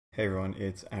Hey everyone,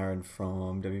 it's Aaron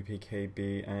from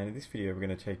WPKB, and in this video we're going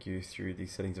to take you through the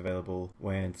settings available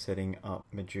when setting up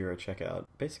Mijereh checkout.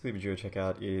 Basically, Mijereh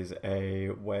checkout is a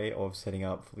way of setting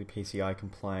up fully PCI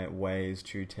compliant ways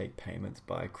to take payments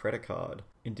by credit card.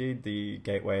 Indeed, the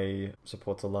gateway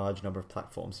supports a large number of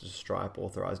platforms such as Stripe,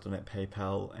 Authorized.net,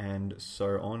 PayPal, and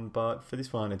so on, but for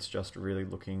this one it's just really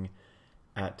looking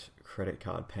at credit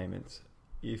card payments.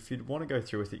 If you'd want to go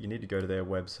through with it, you need to go to their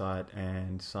website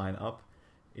and sign up.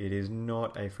 It is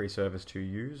not a free service to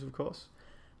use, of course,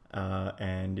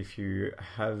 and if you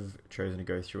have chosen to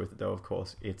go through with it though, of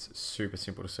course, it's super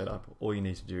simple to set up. All you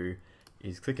need to do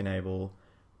is click enable,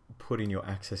 put in your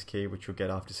access key, which you'll get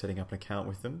after setting up an account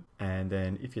with them, and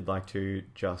then if you'd like to,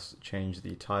 just change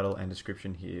the title and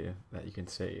description here that you can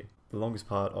see. The longest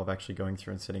part of actually going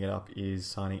through and setting it up is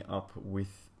signing up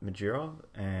with Mijereh,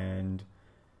 and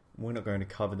we're not going to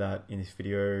cover that in this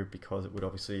video because it would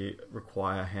obviously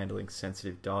require handling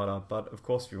sensitive data, but of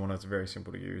course if you want, it's very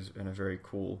simple to use and a very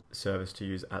cool service to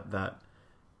use at that.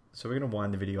 So we're going to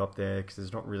wind the video up there because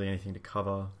there's not really anything to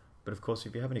cover, but of course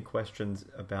if you have any questions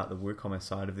about the WooCommerce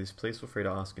side of this, please feel free to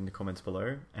ask in the comments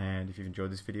below, and if you've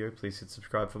enjoyed this video, please hit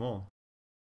subscribe for more.